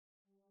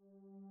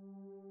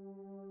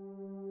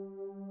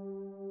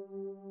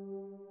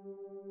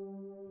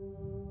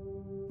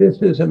This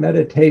is a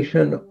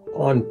meditation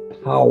on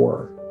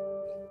power,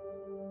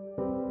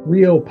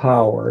 real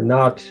power,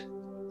 not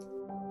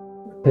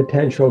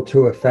potential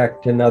to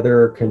affect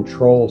another,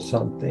 control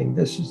something.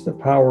 This is the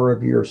power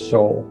of your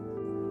soul.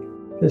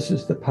 This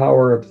is the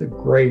power of the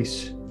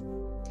grace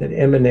that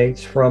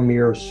emanates from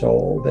your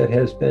soul, that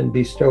has been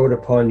bestowed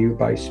upon you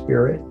by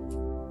Spirit.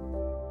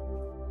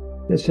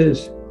 This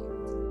is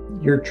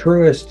your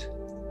truest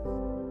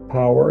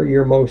power,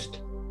 your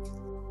most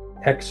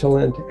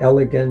excellent,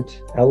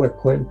 elegant,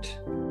 eloquent,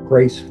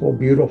 graceful,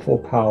 beautiful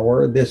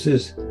power. This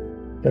is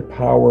the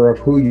power of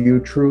who you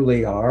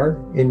truly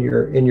are in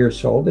your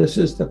soul. This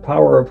is the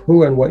power of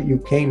who and what you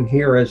came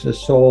here as a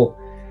soul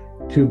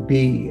to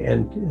be,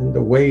 and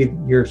the way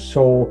your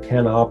soul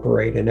can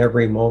operate in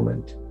every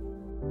moment.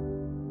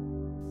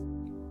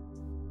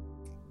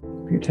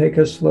 If you take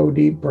a slow,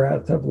 deep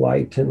breath of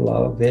light and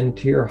love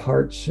into your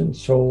hearts and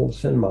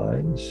souls and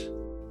minds,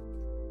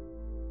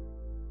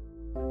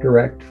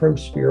 direct from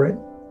Spirit,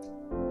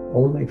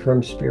 only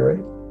from Spirit.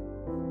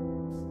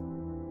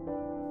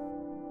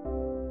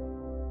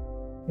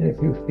 And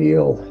if you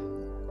feel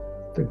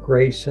the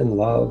grace and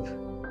love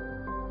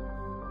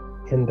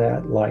in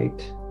that light,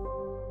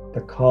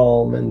 the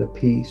calm and the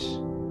peace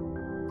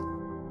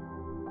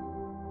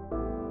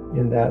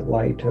in that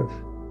light of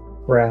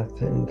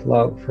breath and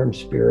love from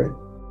Spirit,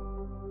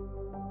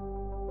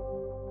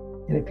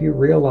 and if you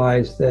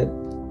realize that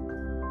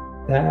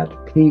that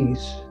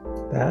peace,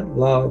 that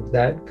love,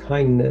 that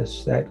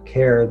kindness, that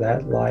care,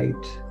 that light,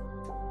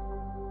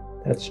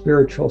 that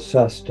spiritual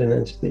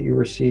sustenance that you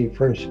receive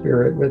from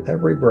Spirit with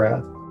every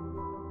breath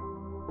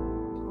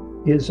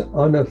is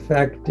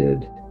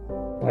unaffected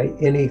by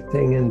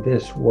anything in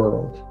this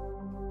world.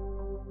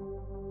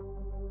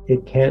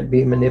 It can't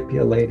be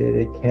manipulated,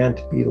 it can't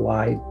be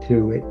lied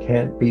to, it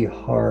can't be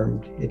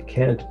harmed, it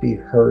can't be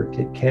hurt,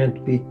 it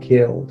can't be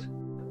killed,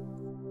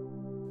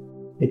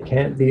 it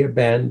can't be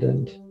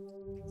abandoned.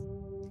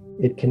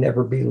 It can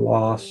never be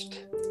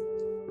lost.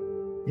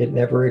 It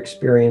never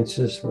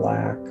experiences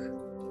lack,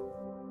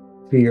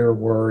 fear,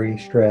 worry,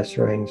 stress,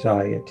 or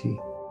anxiety.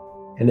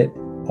 And it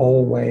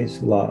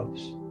always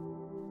loves.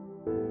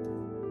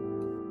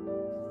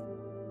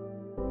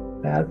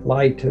 That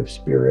light of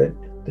Spirit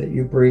that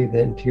you breathe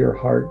into your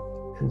heart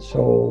and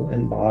soul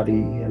and body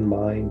and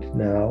mind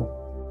now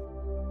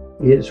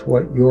is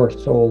what your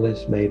soul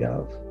is made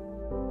of.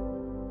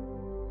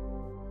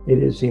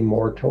 It is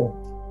immortal.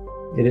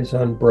 It is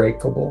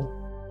unbreakable.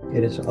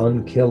 It is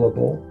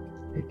unkillable.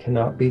 It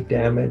cannot be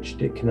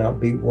damaged. It cannot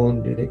be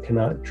wounded. It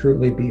cannot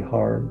truly be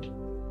harmed.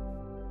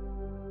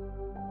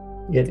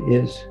 It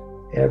is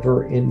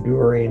ever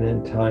enduring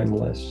and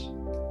timeless.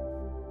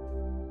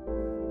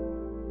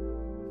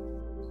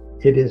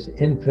 It is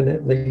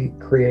infinitely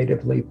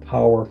creatively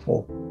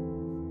powerful.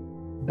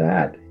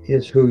 That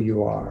is who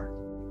you are.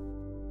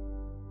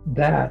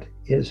 That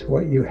is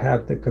what you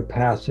have the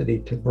capacity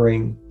to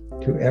bring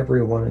to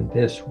everyone in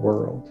this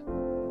world.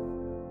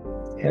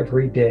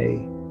 Every day,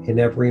 in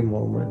every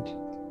moment,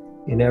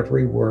 in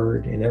every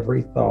word, in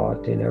every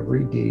thought, in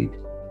every deed.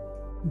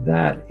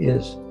 That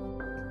is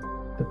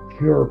the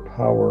pure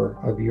power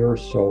of your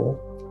soul,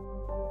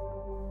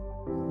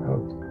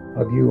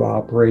 of you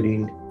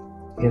operating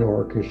in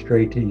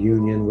orchestrated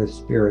union with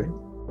Spirit.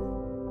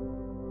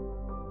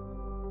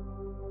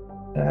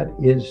 That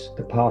is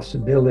the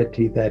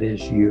possibility that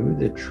is you,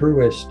 the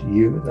truest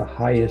you, the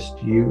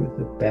highest you,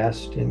 the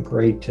best and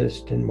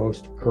greatest and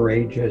most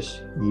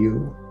courageous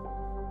you.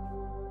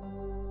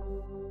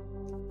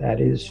 That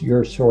is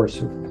your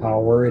source of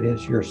power. It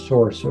is your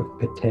source of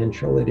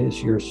potential. It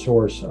is your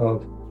source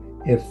of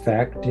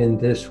effect in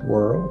this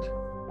world.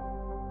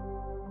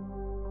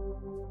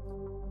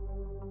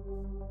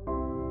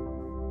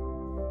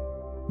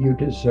 You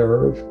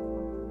deserve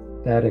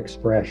that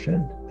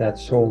expression, that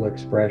soul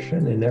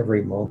expression in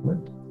every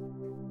moment.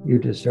 You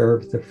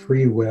deserve the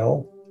free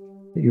will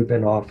that you've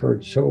been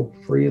offered so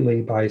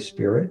freely by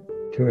Spirit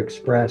to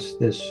express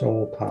this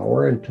soul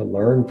power and to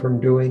learn from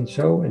doing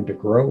so and to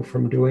grow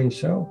from doing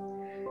so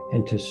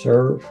and to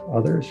serve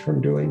others from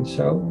doing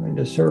so and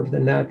to serve the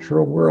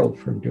natural world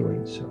from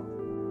doing so.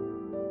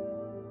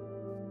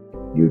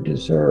 You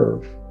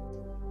deserve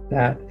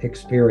that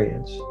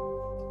experience.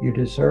 You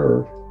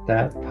deserve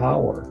that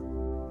power.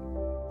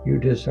 You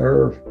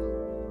deserve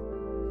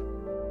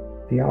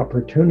the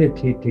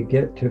opportunity to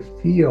get to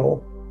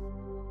feel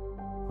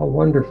how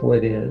wonderful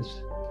it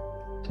is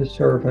to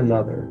serve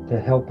another, to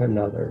help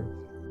another,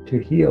 to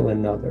heal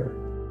another,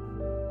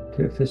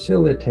 to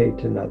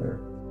facilitate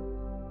another,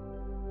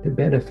 to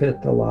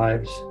benefit the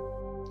lives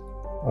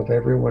of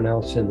everyone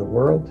else in the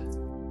world,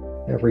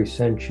 every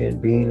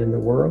sentient being in the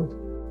world,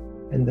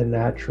 and the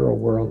natural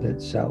world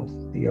itself,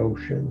 the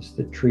oceans,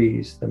 the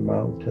trees, the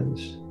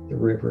mountains, the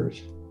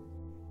rivers,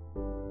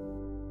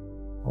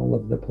 all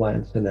of the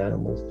plants and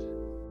animals.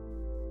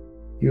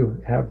 You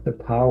have the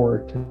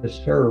power to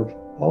serve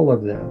all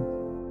of them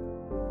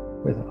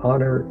with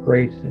honor,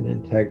 grace, and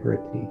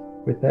integrity.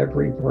 With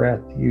every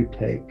breath you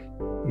take,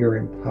 you're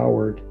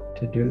empowered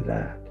to do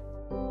that.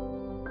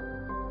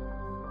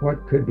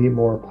 What could be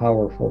more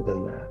powerful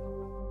than that?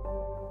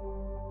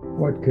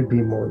 What could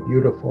be more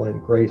beautiful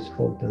and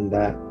graceful than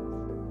that,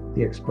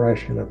 the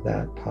expression of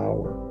that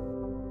power?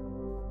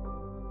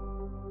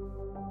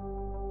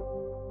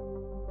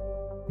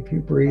 If you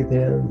breathe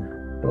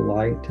in the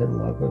light and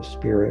love of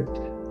Spirit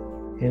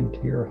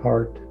into your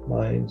heart,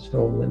 mind,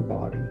 soul, and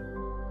body,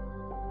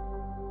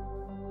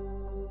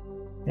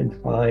 and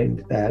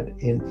find that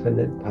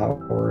infinite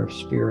power of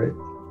Spirit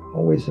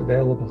always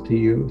available to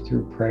you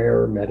through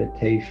prayer,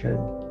 meditation,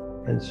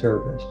 and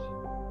service.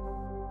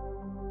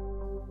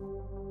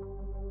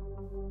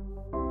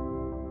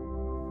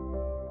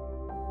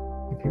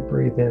 If you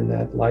breathe in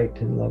that light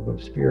and love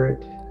of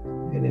Spirit,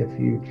 and if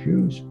you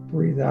choose,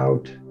 breathe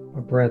out a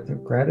breath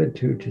of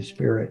gratitude to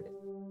Spirit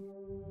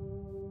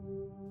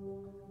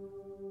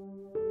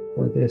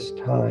for this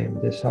time,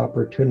 this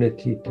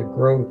opportunity to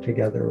grow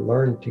together,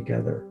 learn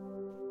together,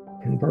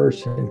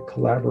 converse and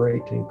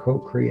collaborate and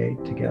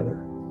co-create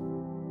together,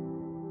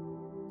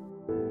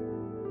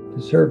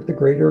 to serve the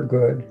greater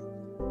good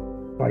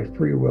by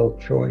free will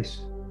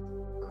choice,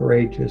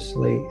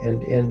 courageously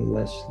and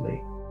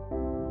endlessly.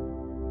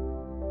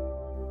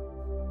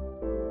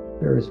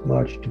 There is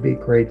much to be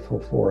grateful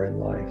for in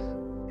life,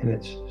 and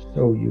it's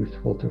so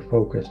useful to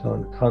focus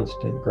on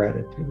constant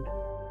gratitude.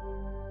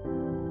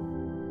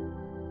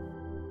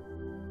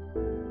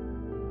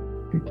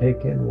 If you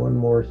take in one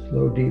more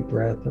slow, deep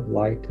breath of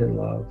light and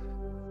love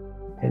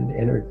and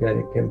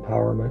energetic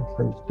empowerment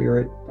from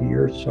Spirit to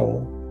your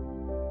soul,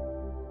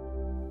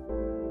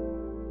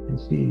 and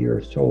see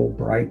your soul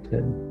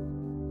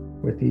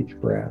brighten with each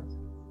breath,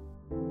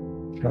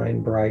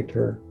 shine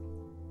brighter,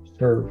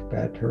 serve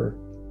better,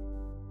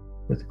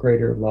 with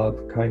greater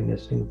love,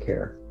 kindness, and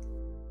care.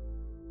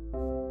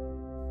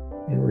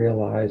 And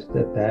realize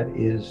that that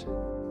is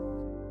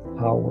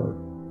power,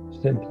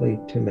 simply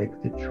to make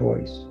the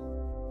choice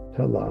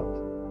to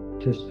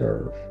love, to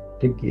serve,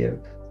 to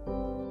give,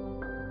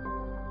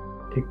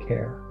 to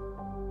care.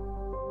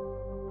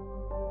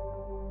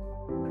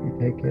 You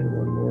take in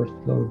one more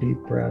slow, deep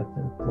breath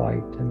of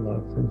light and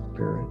love from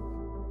Spirit.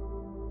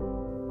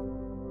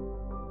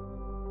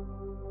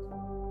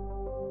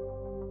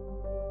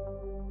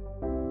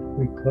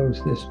 We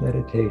close this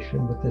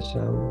meditation with the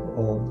sound of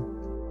Om,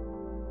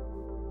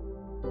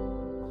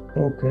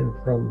 spoken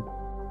from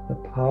the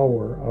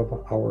power of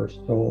our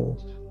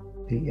souls,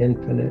 the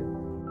infinite,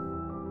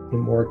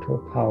 immortal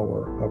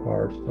power of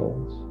our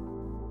souls.